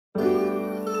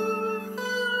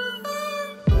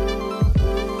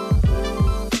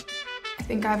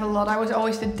think I have a lot. I was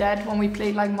always the dad when we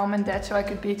played like mom and dad, so I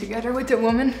could be together with the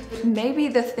woman. Maybe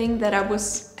the thing that I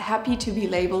was happy to be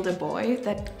labeled a boy,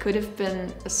 that could have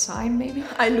been a sign maybe.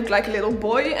 I looked like a little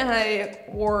boy and I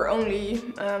wore only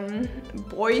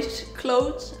boys'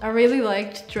 clothes. I really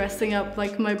liked dressing up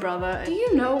like my brother. Do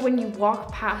you know when you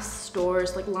walk past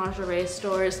stores, like lingerie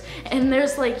stores, and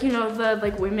there's like, you know, the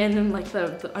like women and like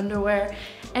the underwear,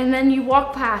 and then you walk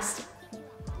past?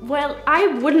 Well, I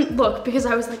wouldn't look because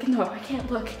I was like, no, I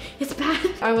can't look, it's bad.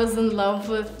 I was in love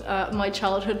with my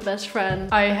childhood best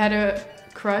friend. I had a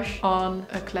crush on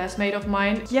a classmate of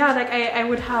mine. Yeah, like I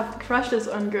would have crushes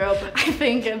on girls, but I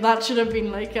think that should have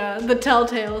been like the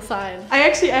telltale sign. I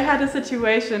had a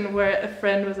situation where a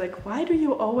friend was like, why do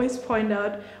you always point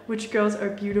out which girls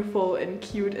are beautiful and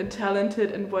cute and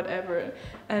talented and whatever?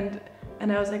 And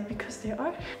I was like, because they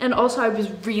are. And also I was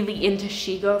really into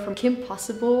Shigo from Kim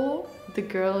Possible, the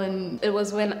girl in... It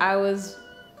was when I was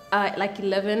like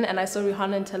 11 and I saw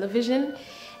Rihanna on television,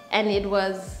 and it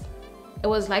was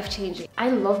life-changing. I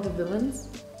love the villains.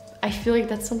 I feel like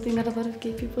that's something that a lot of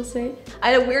gay people say.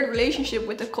 I had a weird relationship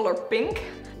with the color pink.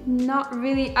 Not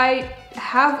really. I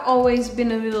have always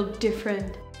been a little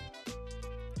different.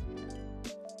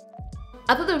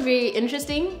 I thought they were very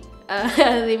interesting.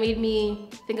 They made me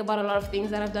think about a lot of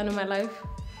things that I've done in my life.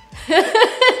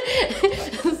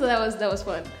 So that was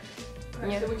fun.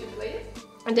 Yeah. So would you play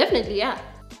it? Definitely, yeah.